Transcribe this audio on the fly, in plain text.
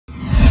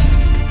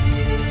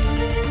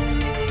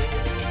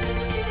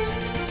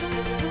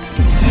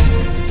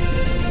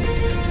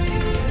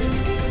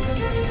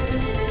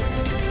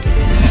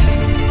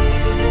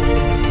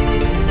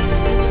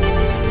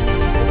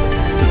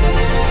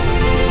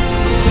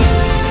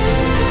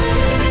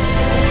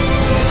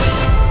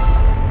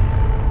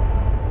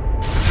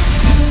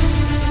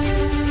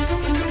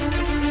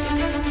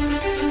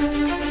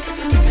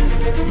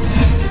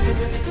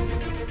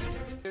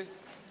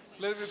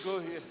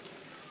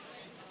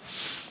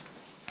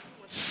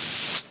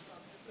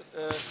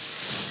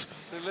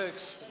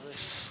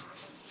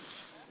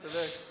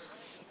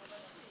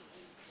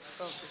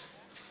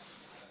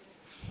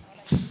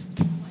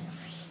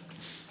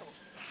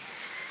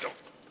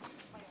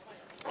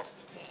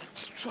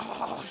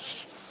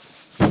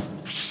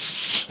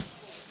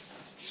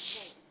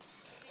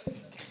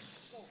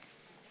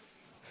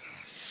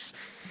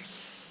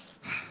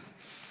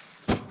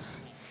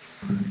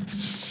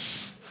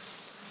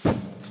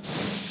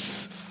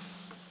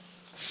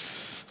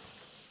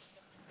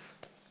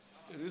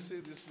Can you see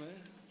this man?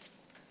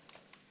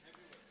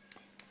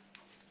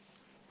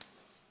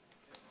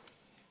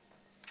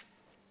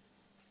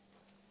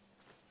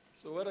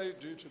 So what are you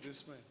doing to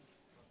this man?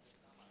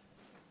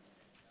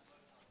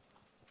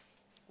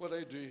 What are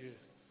you doing here?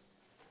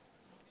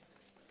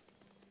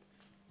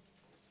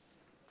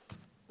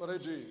 What are you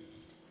doing?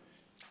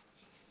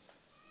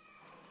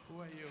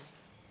 Who are you?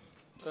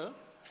 Huh?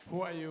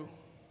 Who are you?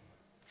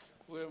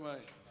 Who am I?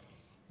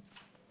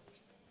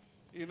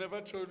 He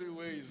never told you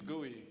where he's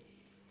going.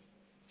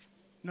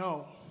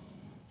 No.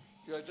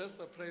 You are just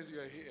surprised you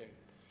are here.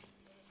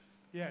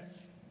 Yes.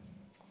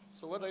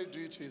 So what are you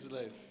doing to his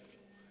life?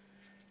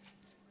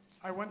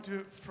 I want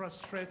to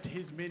frustrate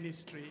his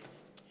ministry.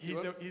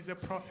 He's a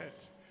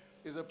prophet.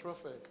 He's a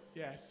prophet.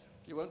 Yes.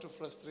 You want to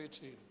frustrate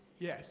him.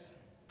 Yes.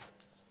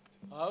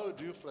 How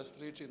do you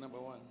frustrate him, number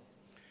one?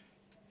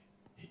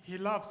 He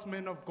loves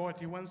men of God.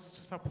 He wants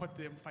to support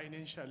them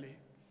financially.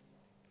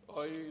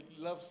 Or he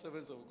loves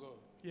servants of God.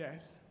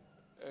 Yes.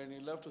 And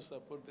he loves to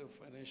support them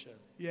financially.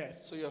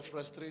 Yes. So you're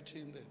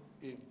frustrating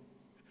him.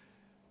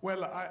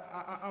 Well,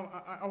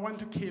 I want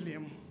to kill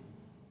him.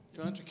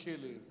 You want to kill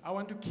him? I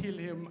want to kill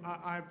him.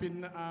 I've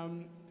been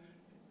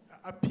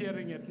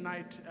appearing at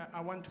night. I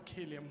want to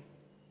kill him.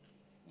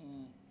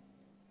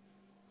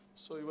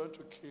 So you want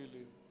to kill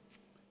him?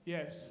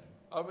 Yes.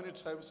 How many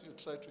times you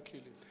tried to kill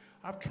him?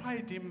 I've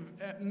tried him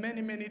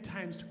many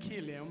times to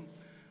kill him,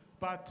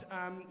 but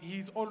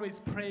he's always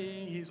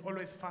praying, he's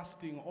always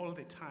fasting all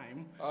the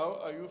time. How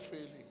are you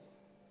failing?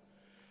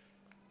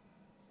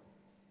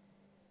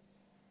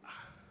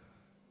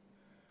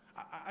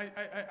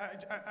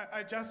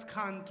 I just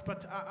can't,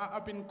 but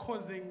I've been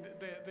causing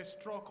the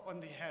stroke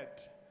on the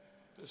head.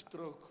 The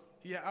stroke?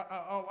 Yeah,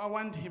 I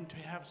want him to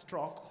have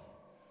stroke.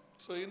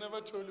 So he never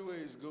told you where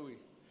he's going?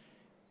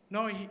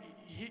 No, he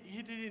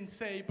didn't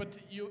say, but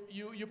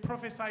you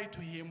prophesied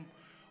to him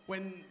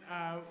when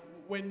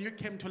you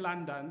came to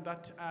London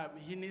that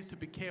he needs to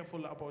be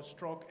careful about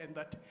stroke and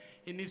that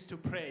he needs to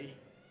pray.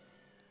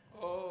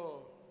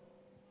 Oh,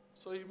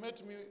 so he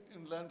met me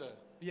in London?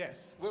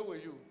 Yes. Where were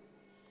you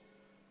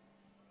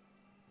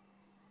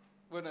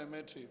when I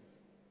met him?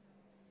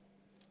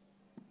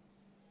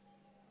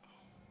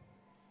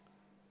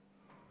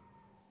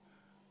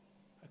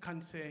 I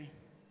can't say.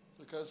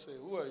 You can't say.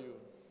 Who are you?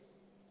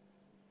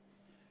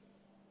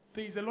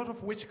 There is a lot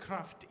of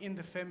witchcraft in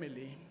the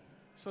family,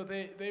 so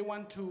they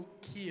want to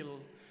kill,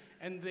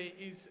 and there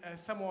is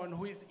someone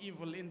who is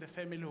evil in the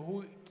family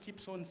who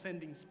keeps on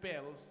sending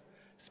spells,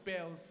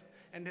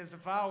 and has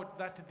vowed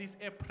that this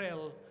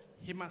April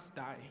he must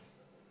die.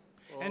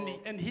 Oh.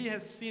 And he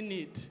has seen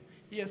it.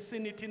 He has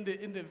seen it in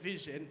the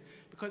vision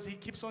because he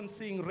keeps on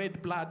seeing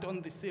red blood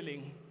on the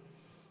ceiling.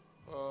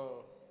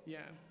 Oh.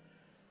 Yeah.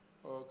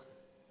 Okay.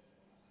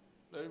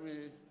 Let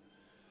me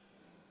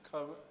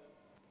come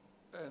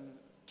and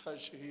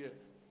touch here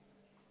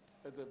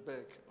at the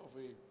back of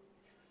him.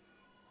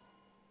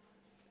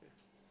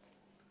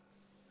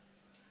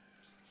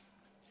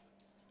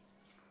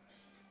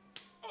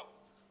 Oh.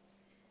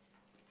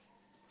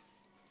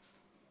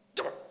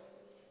 Come on.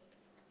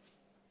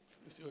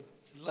 It's your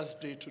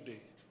last day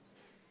today.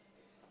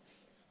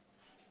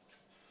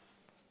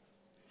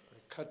 I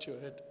cut your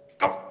head.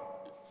 Come on.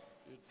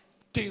 You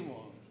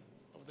demon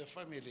of the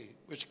family,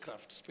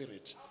 witchcraft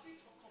spirit.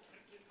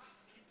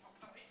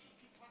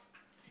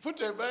 Put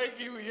a mic,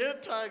 you hear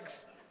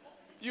tags.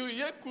 You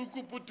hear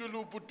kuku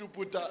putulu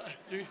putuputa.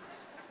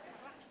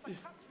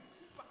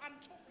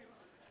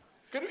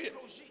 Can you hear?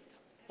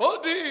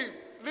 Hold him.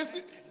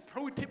 Listen.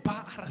 Are you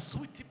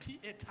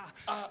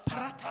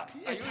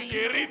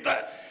hearing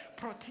that?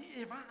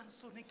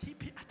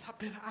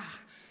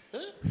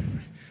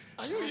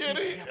 Are you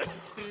hearing?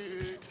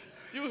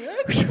 You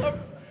heard some.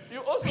 You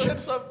also heard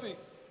something.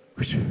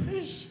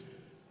 This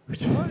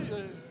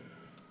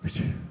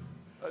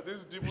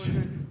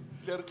demon.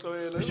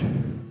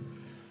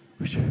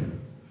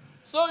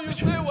 So you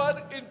say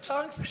what in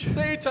tongues?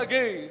 Say it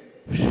again.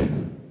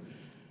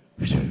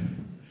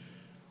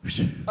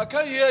 I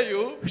can't hear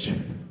you.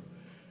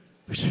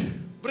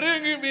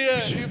 Bring him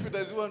here if he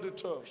doesn't want to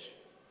talk.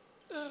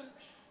 This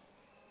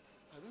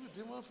is a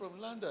demon from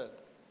London.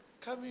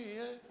 Come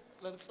here,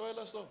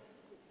 so.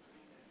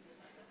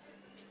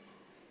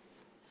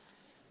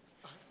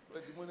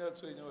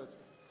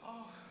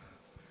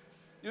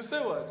 You say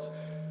what?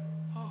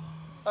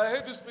 I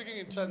heard you speaking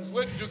in tongues.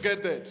 Where did you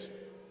get that?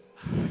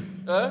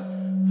 Huh?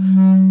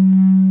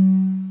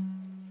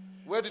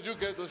 Where did you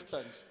get those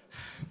tongues?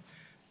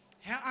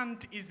 Her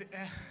aunt is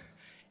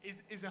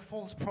a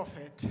false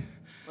prophet.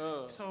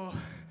 Oh. So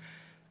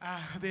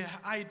there are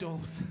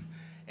idols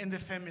in the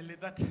family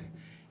that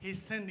he's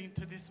sending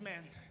to this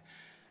man,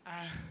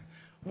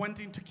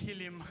 wanting to kill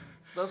him.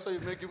 That's why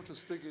you make him to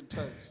speak in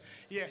tongues?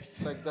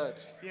 Yes. Like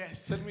that?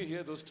 Yes. Let me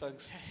hear those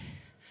tongues.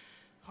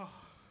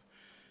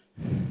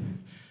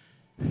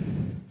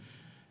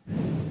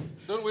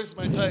 Don't waste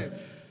my time.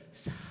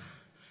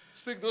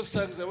 Speak those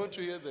tongues. I want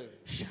to hear them.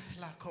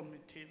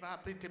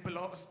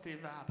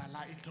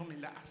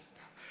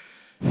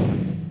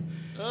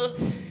 Huh?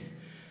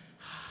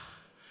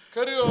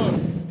 Carry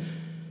on.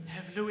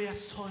 Hallelujah.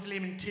 So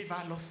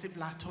limitiva lo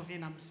sivla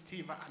tovinam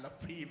stiva ala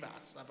priva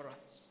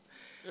sabras.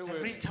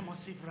 Everita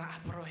mosivra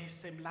abro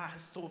hisemla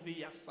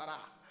stovia sara.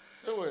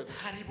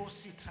 Haribo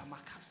sitra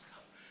makaska.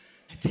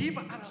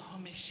 Etiva ara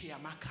homeshia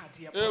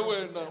makatia.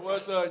 Ewena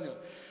watanya.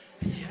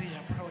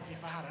 Hiria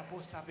protivara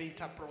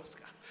bosabeta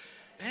broska.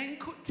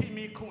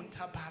 Enkutimi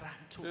kunta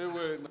barantu.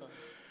 Ewena.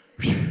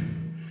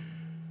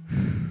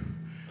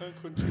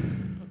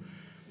 Continue.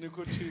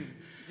 Nicotine.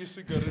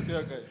 Cigarette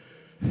yakay.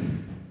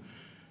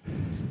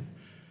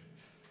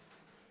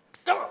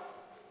 Come on.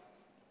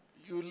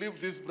 You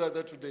leave this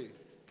brother today.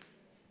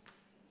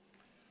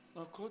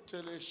 Now go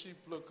tell a sheep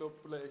look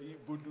up play he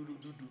buduru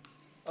dudu.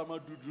 Ama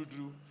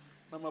dudu.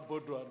 Nama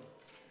bodwan.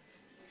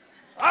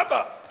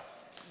 Abba!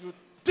 You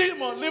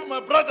demon, leave my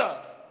brother.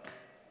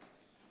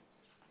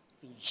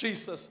 In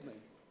Jesus' name.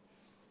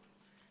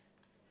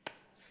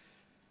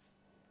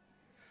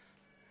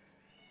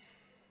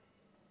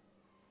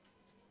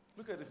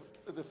 Look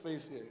at the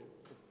face here.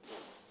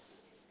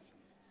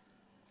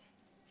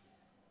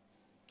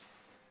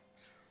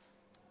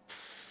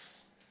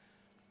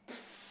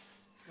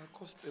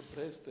 Coste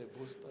breast,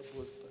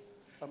 bosta.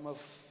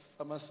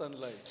 I'm a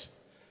sunlight.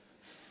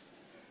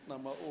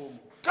 Nama om.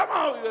 Come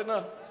out here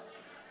now.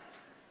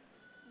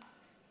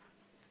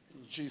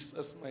 In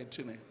Jesus'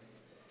 mighty name.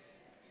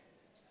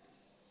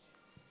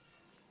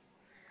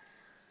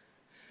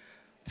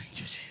 Thank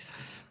you,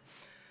 Jesus.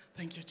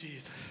 Thank you,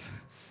 Jesus.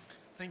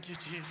 Thank you,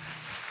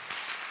 Jesus.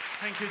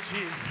 Thank you,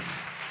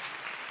 Jesus.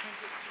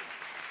 Thank you, Jesus.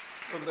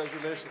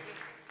 Congratulations.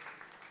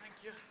 Thank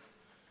you.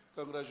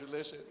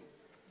 Congratulations.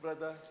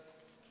 Brother,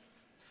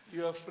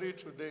 you are free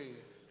today.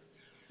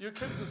 You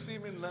came to see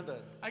me in London.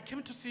 I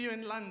came to see you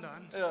in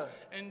London, Yeah.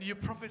 and you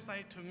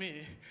prophesied to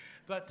me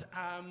that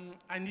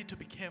I need to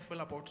be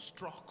careful about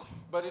stroke.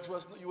 But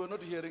you were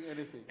not hearing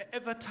anything.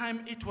 At that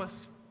time, it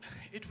was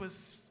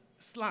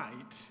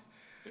slight.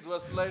 It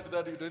was light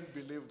that you didn't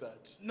believe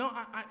that. No,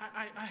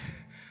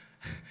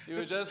 You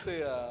would just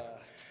say,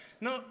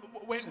 No,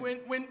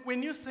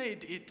 when you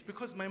said it,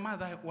 because my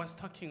mother was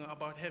talking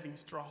about having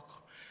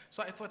stroke,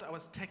 so I thought I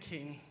was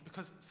taking,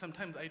 because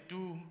sometimes I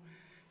do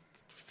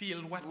feel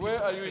what.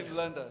 Where are you in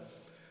London?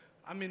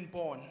 I'm in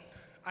Bonn.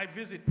 I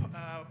visit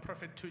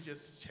Prophet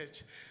Tuja's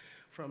church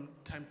from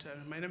time to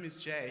time. My name is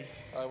Jay.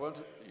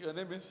 Your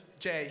name is?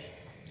 Jay.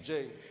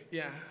 Jay.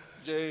 Yeah.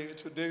 Jay,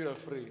 today you are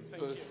free.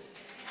 Thank you.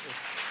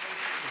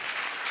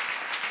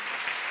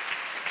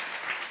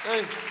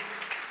 Hey,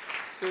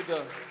 sit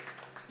down.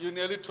 You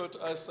nearly taught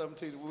us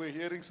something. We were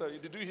hearing something.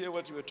 Did you hear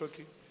what you were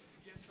talking?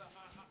 Yes, I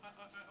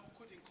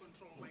couldn't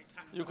control my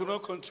tongue. You could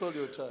not control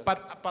your tongue.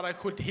 But I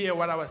could hear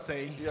what I was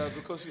saying. Yeah,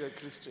 because you are a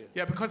Christian.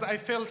 Yeah, because I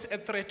felt a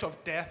threat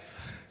of death.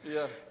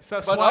 Yeah. So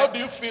but how do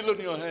you feel on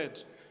your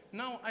head?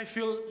 Now I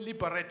feel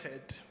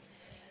liberated.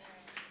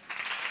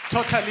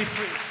 Totally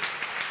free.